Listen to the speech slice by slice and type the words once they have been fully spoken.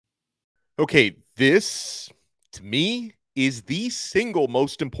Okay, this, to me, is the single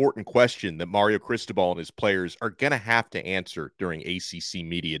most important question that Mario Cristobal and his players are going to have to answer during ACC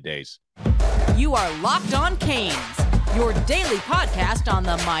Media Days. You are Locked On Canes, your daily podcast on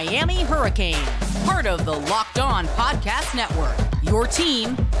the Miami Hurricanes, part of the Locked On Podcast Network, your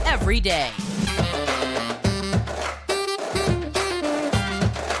team every day.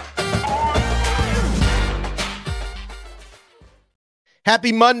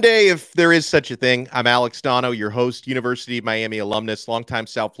 Happy Monday, if there is such a thing. I'm Alex Dono, your host, University of Miami alumnus, longtime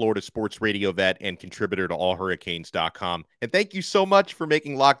South Florida sports radio vet, and contributor to allhurricanes.com. And thank you so much for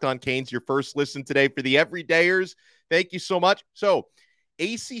making Locked On Canes your first listen today. For the everydayers, thank you so much. So,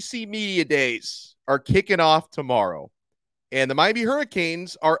 ACC Media Days are kicking off tomorrow, and the Miami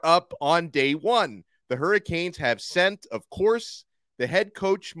Hurricanes are up on day one. The Hurricanes have sent, of course, the head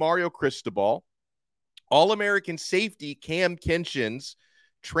coach, Mario Cristobal, All-American safety Cam Kinchins,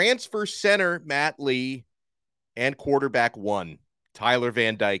 transfer center Matt Lee, and quarterback one, Tyler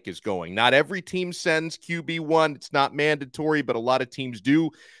Van Dyke is going. Not every team sends QB1. It's not mandatory, but a lot of teams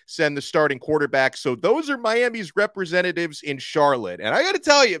do send the starting quarterback. So those are Miami's representatives in Charlotte. And I got to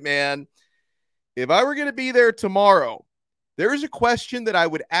tell you, man, if I were going to be there tomorrow, there is a question that I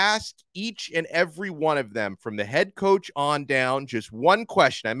would ask each and every one of them from the head coach on down. Just one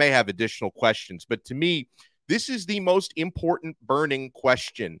question. I may have additional questions, but to me, this is the most important burning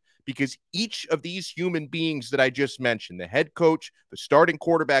question because each of these human beings that I just mentioned, the head coach, the starting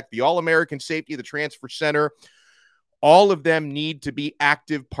quarterback, the All-American safety, the transfer center, all of them need to be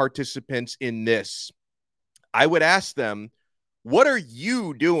active participants in this. I would ask them, what are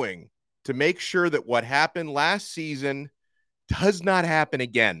you doing to make sure that what happened last season does not happen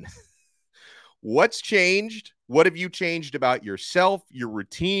again? What's changed? What have you changed about yourself, your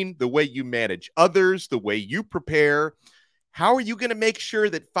routine, the way you manage others, the way you prepare? How are you going to make sure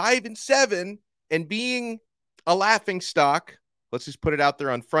that 5-7 and being a laughing stock, let's just put it out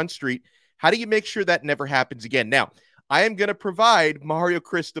there on Front Street, how do you make sure that never happens again? Now, I am going to provide Mario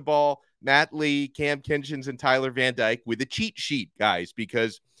Cristobal, Matt Lee, Cam Kinchins, and Tyler Van Dyke with a cheat sheet, guys,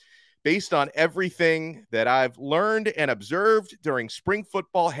 because based on everything that I've learned and observed during spring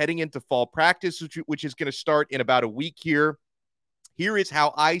football heading into fall practice, which is going to start in about a week here, here is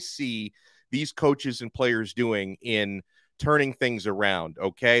how I see these coaches and players doing in turning things around,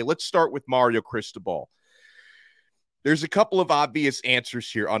 okay? Let's start with Mario Cristobal. There's a couple of obvious answers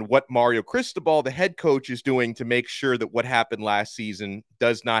here on what Mario Cristobal, the head coach, is doing to make sure that what happened last season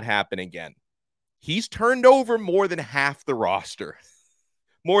does not happen again. He's turned over more than half the roster.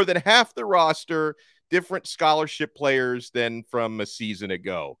 More than half the roster, different scholarship players than from a season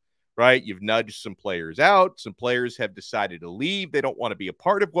ago, right? You've nudged some players out. Some players have decided to leave. They don't want to be a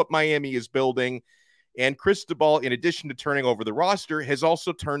part of what Miami is building. And Cristobal, in addition to turning over the roster, has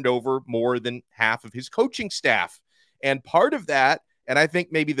also turned over more than half of his coaching staff. And part of that, and I think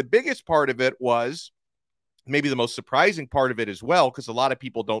maybe the biggest part of it was, maybe the most surprising part of it as well, because a lot of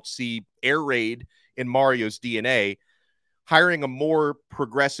people don't see air raid in Mario's DNA, hiring a more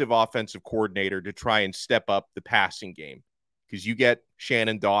progressive offensive coordinator to try and step up the passing game. Because you get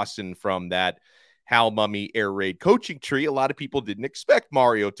Shannon Dawson from that Hal Mummy air raid coaching tree. A lot of people didn't expect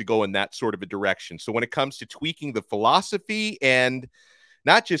Mario to go in that sort of a direction. So when it comes to tweaking the philosophy and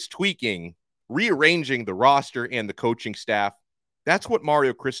not just tweaking, rearranging the roster and the coaching staff, that's what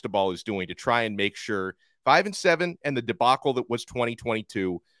Mario Cristobal is doing to try and make sure 5-7 and the debacle that was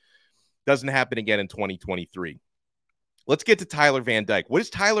 2022 doesn't happen again in 2023. Let's get to Tyler Van Dyke. What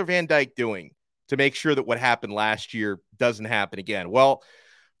is Tyler Van Dyke doing to make sure that what happened last year doesn't happen again? Well,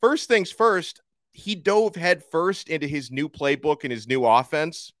 first things first, he dove head first into his new playbook and his new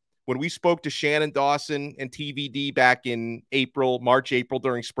offense. When we spoke to Shannon Dawson and TVD back in March, April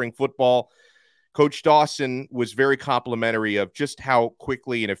during spring football, Coach Dawson was very complimentary of just how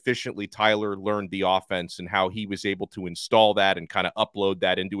quickly and efficiently Tyler learned the offense and how he was able to install that and kind of upload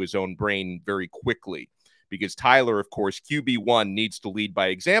that into his own brain very quickly. Because Tyler, of course, QB1 needs to lead by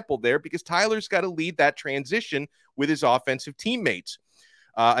example there because Tyler's got to lead that transition with his offensive teammates.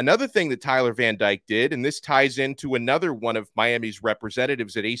 Another thing that Tyler Van Dyke did, and this ties into another one of Miami's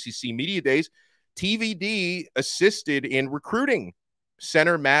representatives at ACC Media Days, TVD assisted in recruiting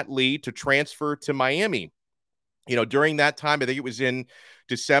center Matt Lee to transfer to Miami. You know, during that time, I think it was in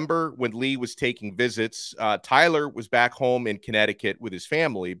December when Lee was taking visits, Tyler was back home in Connecticut with his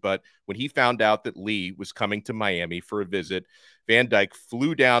family. But when he found out that Lee was coming to Miami for a visit, Van Dyke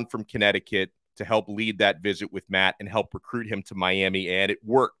flew down from Connecticut to help lead that visit with Matt and help recruit him to Miami. And it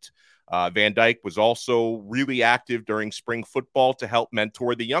worked. Van Dyke was also really active during spring football to help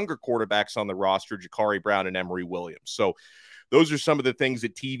mentor the younger quarterbacks on the roster, Jakari Brown and Emory Williams. So those are some of the things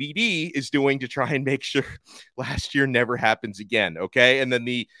that TVD is doing to try and make sure last year never happens again. Okay. And then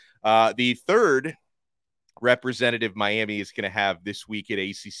the third representative Miami is going to have this week at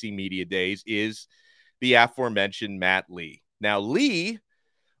ACC Media Days is the aforementioned Matt Lee. Now, Lee,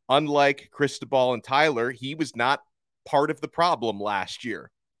 unlike Cristobal and Tyler, he was not part of the problem last year,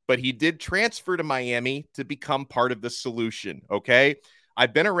 but he did transfer to Miami to become part of the solution. Okay.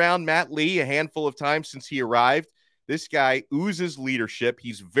 I've been around Matt Lee a handful of times since he arrived. This guy oozes leadership.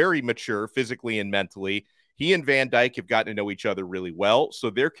 He's very mature physically and mentally. He and Van Dyke have gotten to know each other really well, so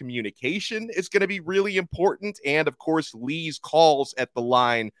their communication is going to be really important. And, of course, Lee's calls at the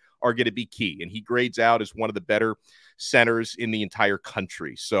line are going to be key. And he grades out as one of the better centers in the entire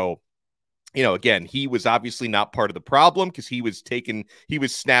country. So, again, he was obviously not part of the problem because he was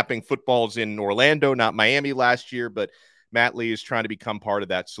snapping footballs in Orlando, not Miami last year. But Matt Lee is trying to become part of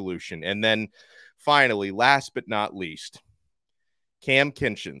that solution. And then finally, last but not least, Cam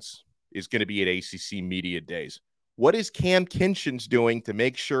Kinchins is going to be at ACC Media Days. What is Cam Kinchins doing to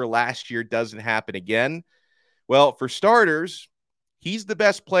make sure last year doesn't happen again? Well, for starters, he's the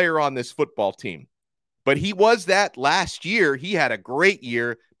best player on this football team. But he was that last year. He had a great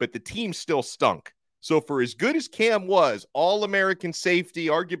year, but the team still stunk. So for as good as Cam was, All-American safety,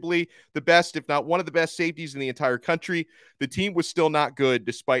 arguably the best, if not one of the best safeties in the entire country, the team was still not good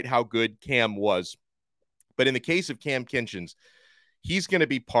despite how good Cam was. But in the case of Cam Kinchins, he's going to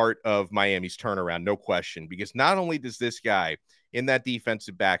be part of Miami's turnaround, no question, because not only does this guy in that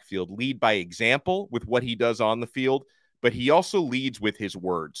defensive backfield lead by example with what he does on the field, but he also leads with his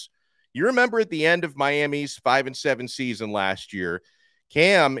words. You remember at the end of Miami's 5-7 season last year,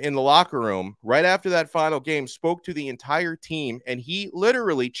 Cam in the locker room, right after that final game, spoke to the entire team, and he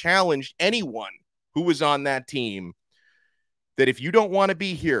literally challenged anyone who was on that team that if you don't want to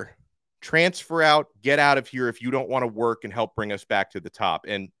be here, transfer out, get out of here if you don't want to work and help bring us back to the top.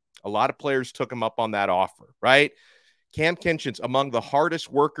 And a lot of players took him up on that offer, right? Cam Kinchins, among the hardest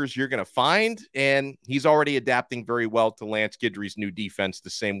workers you're going to find, and he's already adapting very well to Lance Guidry's new defense the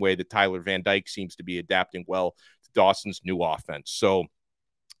same way that Tyler Van Dyke seems to be adapting well to Dawson's new offense. So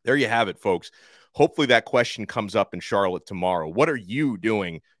there you have it, folks. Hopefully that question comes up in Charlotte tomorrow. What are you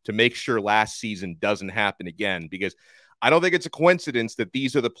doing to make sure last season doesn't happen again? Because I don't think it's a coincidence that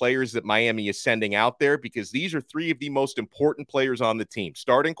these are the players that Miami is sending out there, because these are three of the most important players on the team.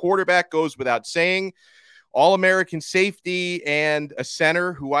 Starting quarterback goes without saying, All-American safety, and a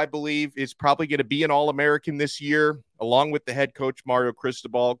center who I believe is probably going to be an All-American this year, along with the head coach, Mario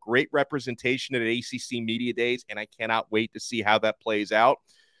Cristobal. Great representation at ACC Media Days, and I cannot wait to see how that plays out.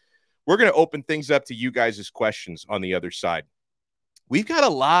 We're going to open things up to you guys' questions on the other side. We've got a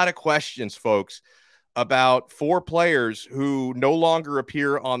lot of questions, folks, about 4 players who no longer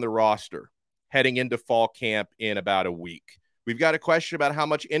appear on the roster heading into fall camp in about a week. We've got a question about how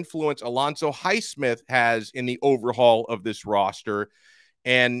much influence Alonzo Highsmith has in the overhaul of this roster.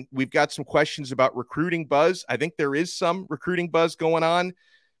 And we've got some questions about recruiting buzz. I think there is some recruiting buzz going on.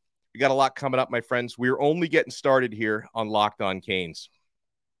 We got a lot coming up, my friends. We're only getting started here on Locked On Canes.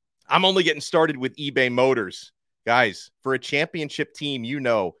 I'm only getting started with eBay Motors. Guys, for a championship team,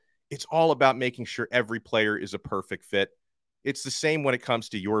 it's all about making sure every player is a perfect fit. It's the same when it comes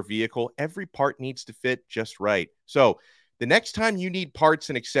to your vehicle. Every part needs to fit just right. So the next time you need parts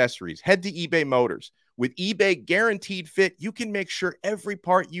and accessories, head to eBay Motors. With eBay Guaranteed Fit, you can make sure every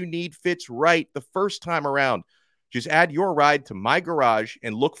part you need fits right the first time around. Just add your ride to My Garage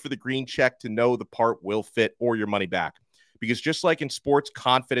and look for the green check to know the part will fit or your money back. Because just like in sports,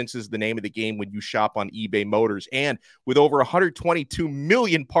 confidence is the name of the game when you shop on eBay Motors. And with over 122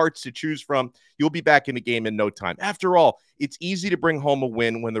 million parts to choose from, you'll be back in the game in no time. After all, it's easy to bring home a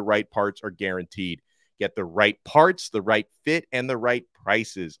win when the right parts are guaranteed. Get the right parts, the right fit, and the right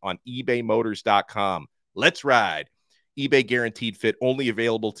prices on ebaymotors.com. Let's ride. eBay Guaranteed Fit, only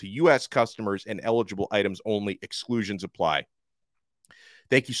available to U.S. customers and eligible items only. Exclusions apply.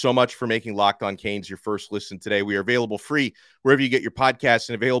 Thank you so much for making Locked On Canes your first listen today. We are available free wherever you get your podcasts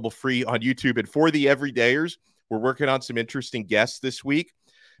and available free on YouTube. And for the everydayers, we're working on some interesting guests this week.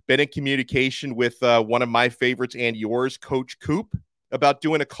 Been in communication with one of my favorites and yours, Coach Coop, about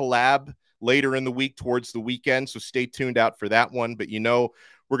doing a collab later in the week towards the weekend. So stay tuned out for that one. But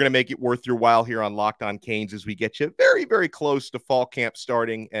we're going to make it worth your while here on Locked On Canes as we get you very, very close to fall camp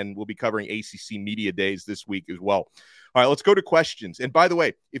starting. And we'll be covering ACC Media Days this week as well. All right, let's go to questions. And by the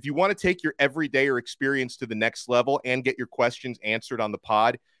way, if you want to take your everydayer experience to the next level and get your questions answered on the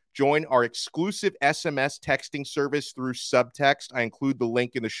pod, join our exclusive SMS texting service through Subtext. I include the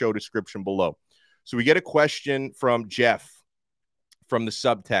link in the show description below. So we get a question from Jeff from the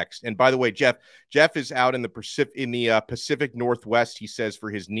subtext. And by the way, Jeff is out in the Pacific Northwest, he says, for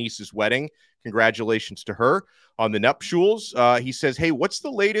his niece's wedding. Congratulations to her on the nuptials. He says, hey, what's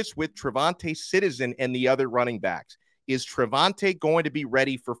the latest with Trevante Citizen and the other running backs? Is Trevante going to be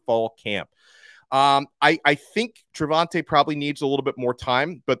ready for fall camp? I think Trevante probably needs a little bit more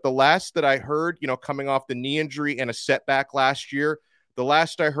time, but the last that I heard, coming off the knee injury and a setback last year, the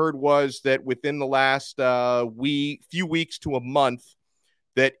last I heard was that within the last few weeks to a month,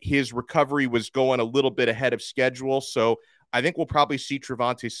 that his recovery was going a little bit ahead of schedule. So I think we'll probably see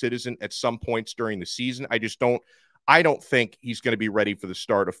Trevante Citizen at some points during the season. I don't think he's going to be ready for the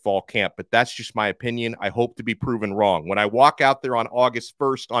start of fall camp, but that's just my opinion. I hope to be proven wrong. When I walk out there on August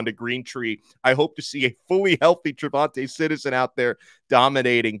 1st onto Green Tree, I hope to see a fully healthy Trevante Citizen out there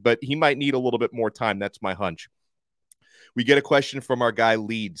dominating, but he might need a little bit more time. That's my hunch. We get a question from our guy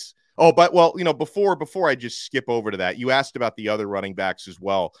Leeds. Oh, but before I just skip over to that, you asked about the other running backs as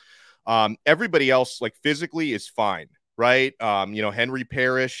well. Everybody else, like, physically is fine. Right. Henry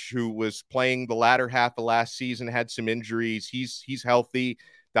Parrish, who was playing the latter half of last season, had some injuries. He's healthy.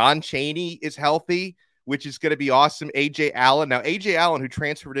 Don Chaney is healthy, which is going to be awesome. AJ Allen, who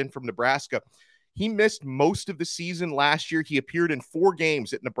transferred in from Nebraska, he missed most of the season last year. He appeared in 4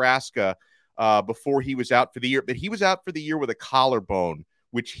 games at Nebraska before he was out for the year, but he was out for the year with a collarbone,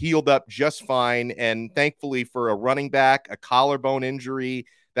 which healed up just fine. And thankfully for a running back, a collarbone injury,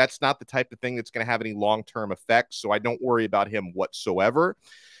 that's not the type of thing that's going to have any long-term effects. So I don't worry about him whatsoever.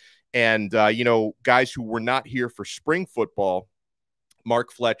 And, guys who were not here for spring football,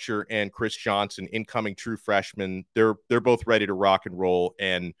 Mark Fletcher and Chris Johnson, incoming true freshmen, they're both ready to rock and roll.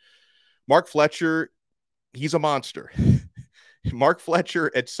 And Mark Fletcher, he's a monster. Mark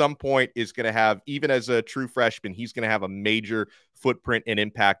Fletcher at some point is going to have, even as a true freshman, he's going to have a major footprint and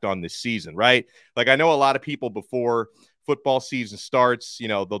impact on this season, right? Like, I know a lot of people before football season starts,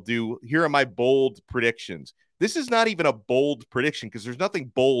 they'll do, here are my bold predictions. This is not even a bold prediction because there's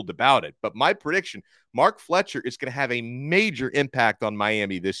nothing bold about it. But my prediction, Mark Fletcher is going to have a major impact on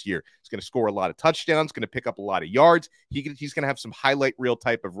Miami this year. He's going to score a lot of touchdowns, going to pick up a lot of yards. He's going to have some highlight reel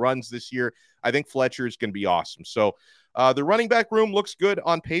type of runs this year. I think Fletcher is going to be awesome. So the running back room looks good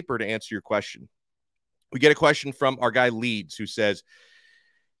on paper, to answer your question. We get a question from our guy Leeds, who says,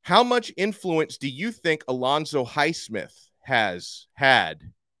 how much influence do you think Alonzo Highsmith has had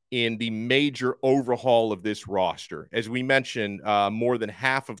in the major overhaul of this roster? As we mentioned, more than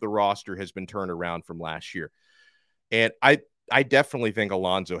half of the roster has been turned around from last year. And I definitely think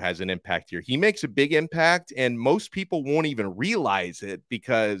Alonzo has an impact here. He makes a big impact, and most people won't even realize it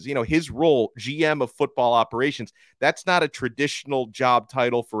because, his role, GM of football operations, that's not a traditional job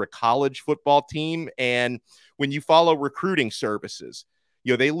title for a college football team. And when you follow recruiting services,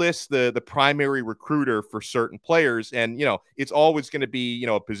 they list the primary recruiter for certain players, and, it's always going to be,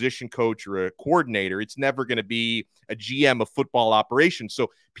 a position coach or a coordinator. It's never going to be a GM of football operations. So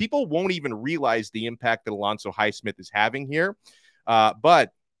people won't even realize the impact that Alonzo Highsmith is having here.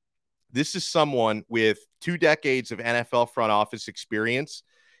 But this is someone with 2 decades of NFL front office experience.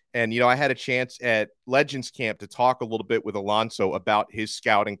 And, I had a chance at Legends Camp to talk a little bit with Alonzo about his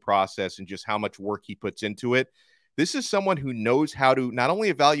scouting process and just how much work he puts into it. This is someone who knows how to not only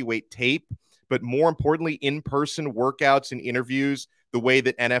evaluate tape, but more importantly, in-person workouts and interviews the way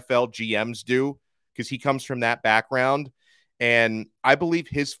that NFL GMs do, because he comes from that background. And I believe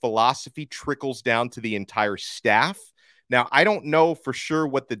his philosophy trickles down to the entire staff. Now, I don't know for sure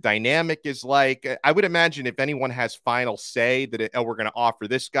what the dynamic is like. I would imagine if anyone has final say that, we're going to offer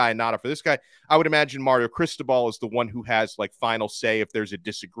this guy, not offer this guy, I would imagine Mario Cristobal is the one who has final say if there's a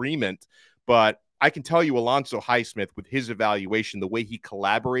disagreement. But I can tell you Alonzo Highsmith, with his evaluation, the way he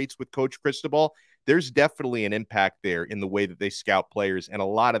collaborates with Coach Cristobal, there's definitely an impact there in the way that they scout players. And a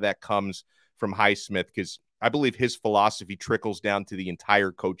lot of that comes from Highsmith because I believe his philosophy trickles down to the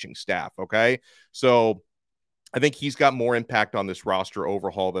entire coaching staff. Okay. So I think he's got more impact on this roster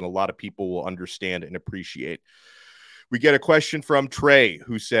overhaul than a lot of people will understand and appreciate. We get a question from Trey,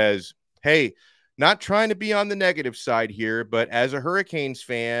 who says, hey, not trying to be on the negative side here, but as a Hurricanes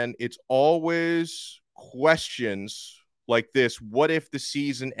fan, it's always questions like this. What if the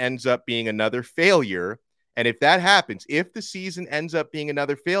season ends up being another failure? And if that happens, if the season ends up being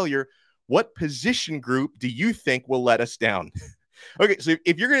another failure, what position group do you think will let us down? Okay, so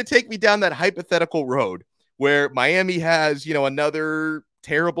if you're going to take me down that hypothetical road where Miami has, another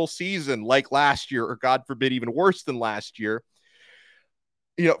terrible season like last year, or God forbid, even worse than last year,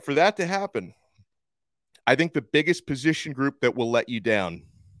 for that to happen, I think the biggest position group that will let you down,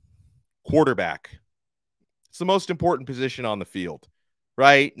 quarterback. It's the most important position on the field.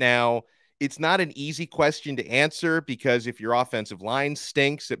 Right now, it's not an easy question to answer because if your offensive line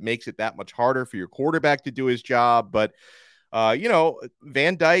stinks, it makes it that much harder for your quarterback to do his job. But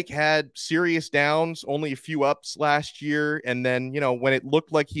Van Dyke had serious downs, only a few ups last year. And then, when it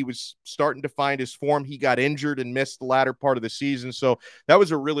looked like he was starting to find his form, he got injured and missed the latter part of the season. So that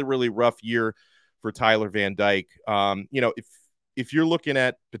was a really, really rough year for Tyler Van Dyke. If you're looking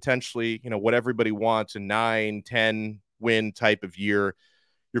at potentially, what everybody wants, a 9-10 win type of year,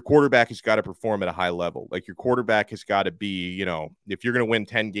 your quarterback has got to perform at a high level. Like your quarterback has got to be, if you're going to win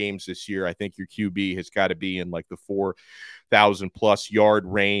 10 games this year, I think your QB has got to be in like the 4,000 plus yard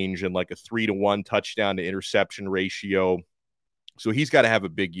range and like a 3-to-1 touchdown to interception ratio. So he's got to have a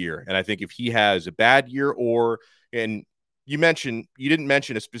big year. And I think if he has a bad year and you didn't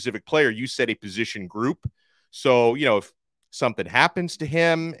mention a specific player, you said a position group. So, if something happens to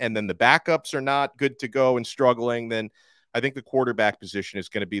him and then the backups are not good to go and struggling, then I think the quarterback position is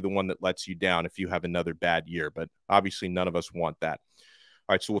going to be the one that lets you down if you have another bad year. But obviously, none of us want that.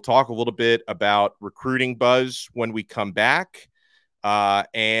 All right, so we'll talk a little bit about recruiting buzz when we come back. We got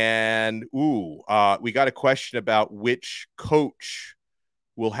a question about which coach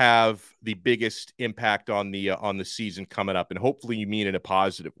will have the biggest impact on the season coming up, and hopefully you mean in a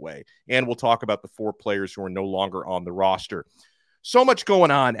positive way. And we'll talk about the 4 players who are no longer on the roster. So much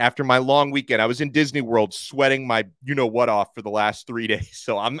going on after my long weekend. I was in Disney World sweating my you-know-what off for the last 3 days.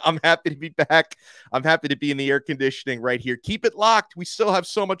 So I'm happy to be back. I'm happy to be in the air conditioning right here. Keep it locked. We still have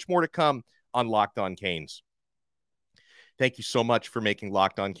so much more to come on Locked On Canes. Thank you so much for making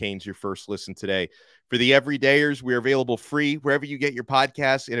Locked On Canes your first listen today. For the everydayers, we're available free wherever you get your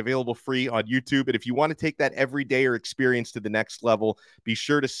podcasts and available free on YouTube. And if you want to take that everydayer experience to the next level, be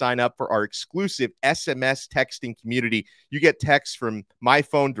sure to sign up for our exclusive SMS texting community. You get texts from my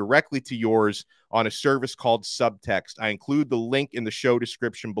phone directly to yours on a service called Subtext. I include the link in the show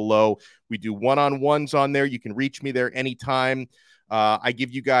description below. We do one-on-ones on there. You can reach me there anytime. I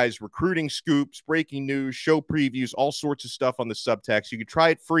give you guys recruiting scoops, breaking news, show previews, all sorts of stuff on the Subtext. You can try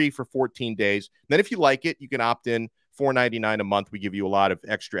it free for 14 days. And then if you like it, you can opt in. $4.99 a month. We give you a lot of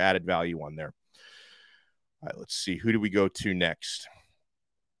extra added value on there. All right, let's see. Who do we go to next?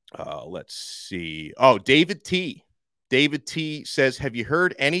 Let's see. Oh, David T. David T says, have you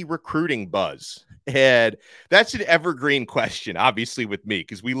heard any recruiting buzz? And that's an evergreen question, obviously, with me,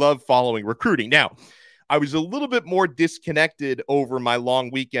 because we love following recruiting. Now, I was a little bit more disconnected over my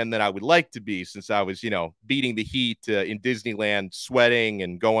long weekend than I would like to be, since I was, beating the heat in Disneyland, sweating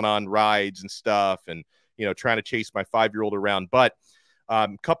and going on rides and stuff, and trying to chase my 5-year-old around. But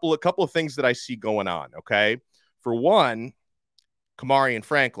couple of things that I see going on. Okay, for one, Kamari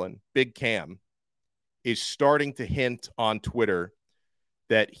Franklin, Big Cam, is starting to hint on Twitter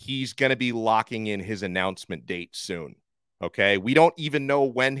that he's going to be locking in his announcement date soon. Okay, we don't even know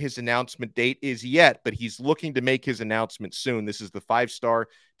when his announcement date is yet, but he's looking to make his announcement soon. This is the 5-star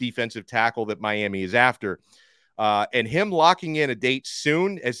defensive tackle that Miami is after. And him locking in a date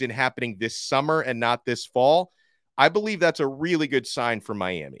soon, as in happening this summer and not this fall, I believe that's a really good sign for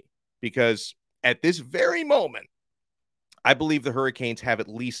Miami, because at this very moment, I believe the Hurricanes have at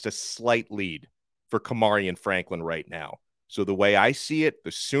least a slight lead for Kamari Franklin right now. So the way I see it,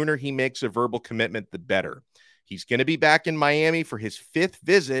 the sooner he makes a verbal commitment, the better. He's going to be back in Miami for his 5th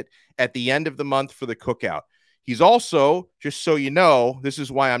visit at the end of the month for the cookout. He's also, just so you know, this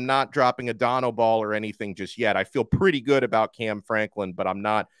is why I'm not dropping a Dono ball or anything just yet. I feel pretty good about Cam Franklin, but I'm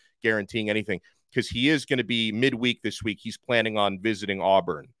not guaranteeing anything, because he is going to be midweek this week. He's planning on visiting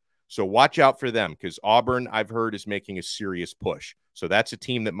Auburn. So watch out for them, because Auburn, I've heard, is making a serious push. So that's a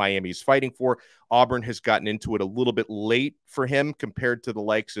team that Miami is fighting for. Auburn has gotten into it a little bit late for him compared to the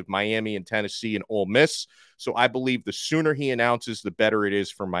likes of Miami and Tennessee and Ole Miss. So I believe the sooner he announces, the better it is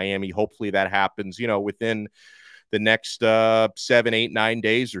for Miami. Hopefully that happens, within the next 7, 8, 9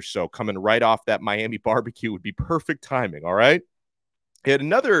 days or so. Coming right off that Miami barbecue would be perfect timing. All right. And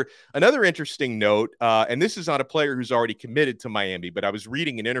another interesting note, and this is on a player who's already committed to Miami, but I was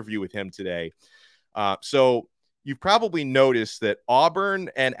reading an interview with him today. So you've probably noticed that Auburn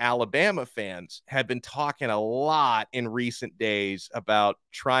and Alabama fans have been talking a lot in recent days about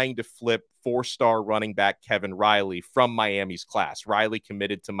trying to flip 4-star running back Kevin Riley from Miami's class. Riley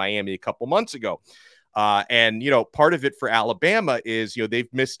committed to Miami a couple months ago. And part of it for Alabama is,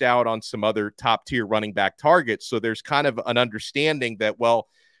 they've missed out on some other top tier running back targets. So there's kind of an understanding that, well,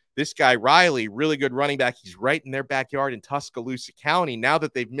 this guy Riley, really good running back, he's right in their backyard in Tuscaloosa County. Now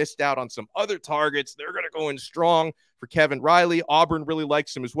that they've missed out on some other targets, they're going to go in strong for Kevin Riley. Auburn really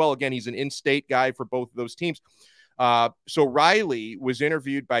likes him as well. Again, he's an in-state guy for both of those teams. So Riley was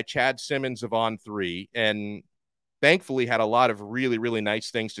interviewed by Chad Simmons of On3, and thankfully had a lot of really, really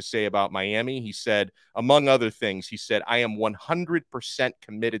nice things to say about Miami. He said, among other things, he said, I am 100%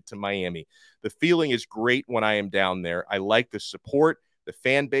 committed to Miami. The feeling is great when I am down there. I like the support, the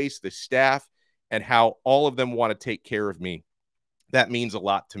fan base, the staff, and how all of them want to take care of me. That means a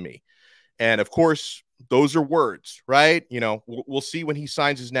lot to me. And of course, those are words, right? We'll see when he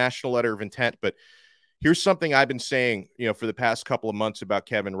signs his national letter of intent, but here's something I've been saying, for the past couple of months about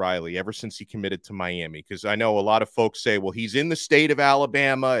Kevin Riley ever since he committed to Miami, because I know a lot of folks say, well, he's in the state of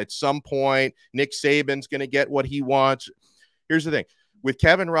Alabama. At some point, Nick Saban's going to get what he wants. Here's the thing. With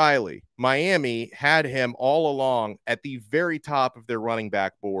Kevin Riley, Miami had him all along at the very top of their running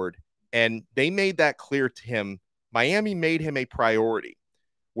back board, and they made that clear to him. Miami made him a priority,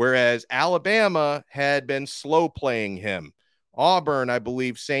 whereas Alabama had been slow playing him. Auburn, I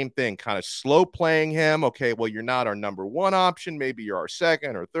believe, same thing, kind of slow playing him. Okay, well, you're not our number one option. Maybe you're our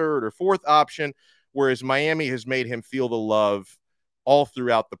second or third or fourth option, whereas Miami has made him feel the love all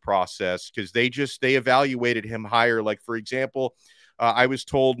throughout the process because they evaluated him higher. Like, for example, I was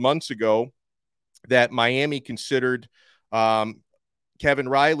told months ago that Miami considered Kevin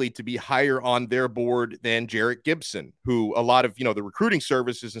Riley to be higher on their board than Jarrett Gibson, who a lot of, the recruiting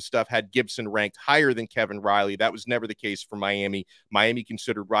services and stuff had Gibson ranked higher than Kevin Riley. That was never the case for Miami. Miami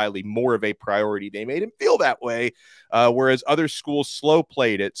considered Riley more of a priority. They made him feel that way, whereas other schools slow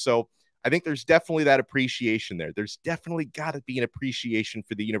played it. So I think there's definitely that appreciation there. There's definitely got to be an appreciation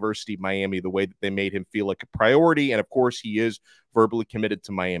for the University of Miami, the way that they made him feel like a priority. And of course, he is verbally committed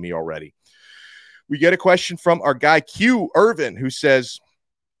to Miami already. We get a question from our guy, Q Irvin, who says,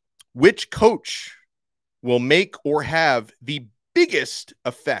 which coach will make or have the biggest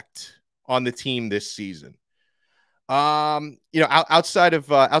effect on the team this season? Outside of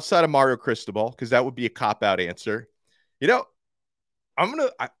Mario Cristobal, because that would be a cop-out answer.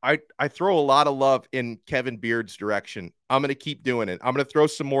 I throw a lot of love in Kevin Beard's direction. I'm gonna keep doing it. I'm gonna throw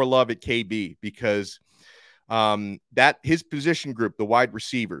some more love at KB because that his position group, the wide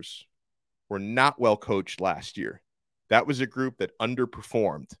receivers, were not well coached last year. That was a group that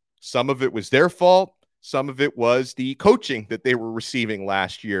underperformed. Some of it was their fault. Some of it was the coaching that they were receiving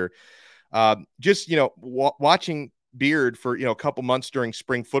last year. Watching Beard for, a couple months during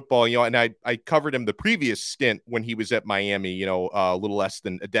spring football, and I covered him the previous stint when he was at Miami, a little less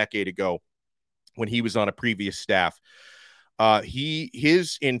than a decade ago when he was on a previous staff.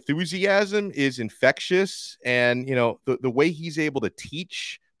 His enthusiasm is infectious, and, the way he's able to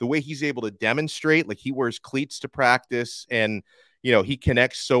teach, the way he's able to demonstrate, like he wears cleats to practice and, he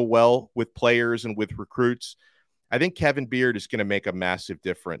connects so well with players and with recruits. I think Kevin Beard is going to make a massive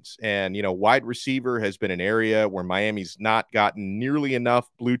difference. And, wide receiver has been an area where Miami's not gotten nearly enough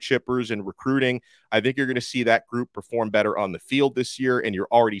blue chippers in recruiting. I think you're going to see that group perform better on the field this year, and you're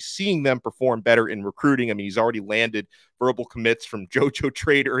already seeing them perform better in recruiting. I mean, he's already landed verbal commits from JoJo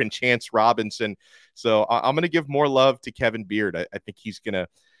Trader and Chance Robinson. So I'm going to give more love to Kevin Beard. I think he's going to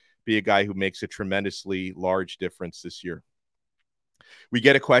be a guy who makes a tremendously large difference this year. We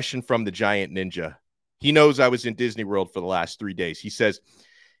get a question from the Giant Ninja. He knows I was in Disney World for the last 3 days. He says,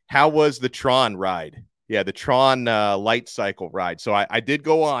 how was the Tron ride? Yeah, the Tron light cycle ride. So I did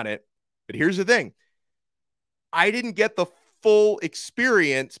go on it, but here's the thing. I didn't get the full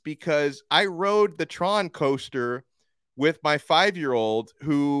experience because I rode the Tron coaster with my 5-year-old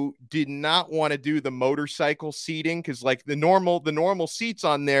who did not want to do the motorcycle seating because like the normal seats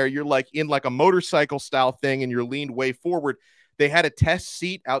on there, you're like in like a motorcycle style thing and you're leaned way forward. They had a test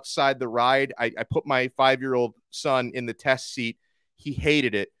seat outside the ride. I put my 5-year-old son in the test seat. He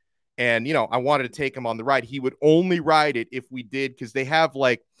hated it. And, I wanted to take him on the ride. He would only ride it if we did, because they have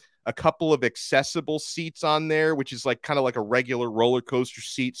like a couple of accessible seats on there, which is like kind of like a regular roller coaster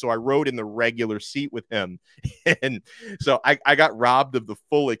seat. So I rode in the regular seat with him. And so I got robbed of the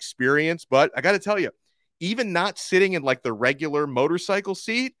full experience. But I got to tell you, even not sitting in like the regular motorcycle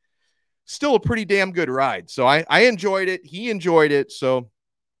seat, still a pretty damn good ride. So I enjoyed it. He enjoyed it. So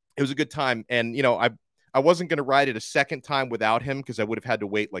it was a good time. And, I wasn't going to ride it a second time without him because I would have had to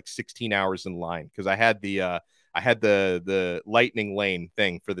wait like 16 hours in line because I had the lightning lane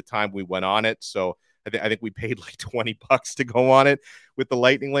thing for the time we went on it. So I think we paid like $20 to go on it with the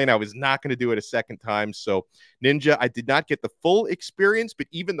lightning lane. I was not going to do it a second time. So Ninja, I did not get the full experience, but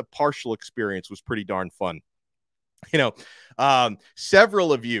even the partial experience was pretty darn fun.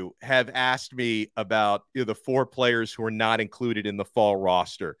 Several of you have asked me about the 4 players who are not included in the fall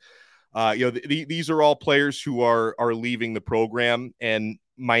roster. These are all players who are leaving the program, and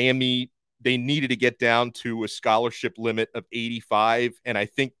Miami, they needed to get down to a scholarship limit of 85, and I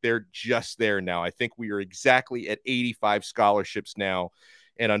think they're just there now. I think we are exactly at 85 scholarships now,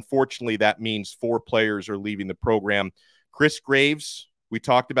 And unfortunately, that means 4 players are leaving the program. Chris Graves, we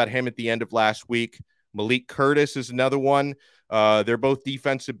talked about him at the end of last week. Malik Curtis is another one. They're both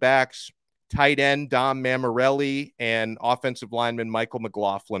defensive backs. Tight end Dom Mammarelli and offensive lineman Michael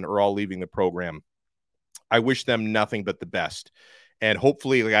McLaughlin are all leaving the program. I wish them nothing but the best. And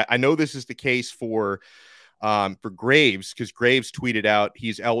hopefully, I know this is the case for Graves, because Graves tweeted out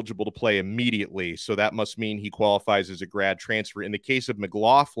he's eligible to play immediately. So that must mean he qualifies as a grad transfer. In the case of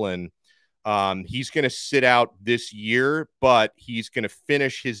McLaughlin, he's going to sit out this year, but he's going to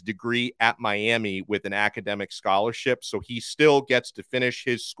finish his degree at Miami with an academic scholarship. So he still gets to finish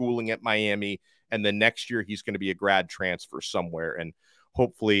his schooling at Miami. And then next year, he's going to be a grad transfer somewhere. And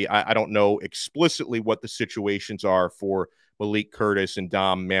hopefully, I don't know explicitly what the situations are for Malik Curtis and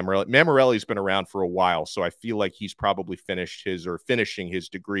Dom Mammarelli. Mammarelli's been around for a while, so I feel like he's probably finishing his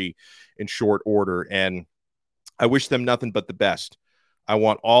degree in short order. And I wish them nothing but the best. I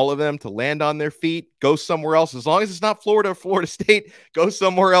want all of them to land on their feet, go somewhere else. As long as it's not Florida or Florida State, go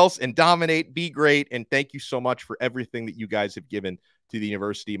somewhere else and dominate, be great. And thank you so much for everything that you guys have given to the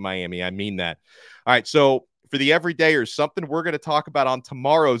University of Miami. I mean that. All right, so for the everydayers, something we're going to talk about on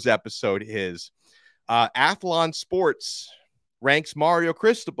tomorrow's episode is Athlon Sports ranks Mario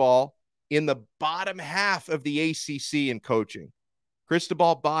Cristobal in the bottom half of the ACC in coaching.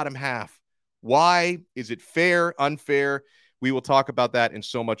 Cristobal, bottom half. Why? Is it fair, unfair? We will talk about that and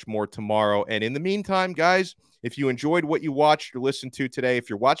so much more tomorrow. And in the meantime, guys, if you enjoyed what you watched or listened to today, if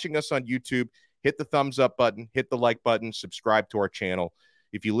you're watching us on YouTube, hit the thumbs up button, hit the like button, subscribe to our channel.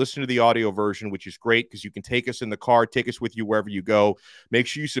 If you listen to the audio version, which is great because you can take us in the car, take us with you wherever you go, make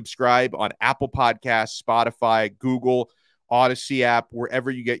sure you subscribe on Apple Podcasts, Spotify, Google, Odyssey app,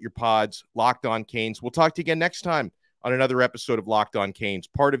 wherever you get your pods. Locked On Canes. We'll talk to you again next time on another episode of Locked On Canes,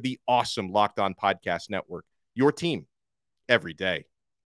 part of the awesome Locked On Podcast Network. Your team every day.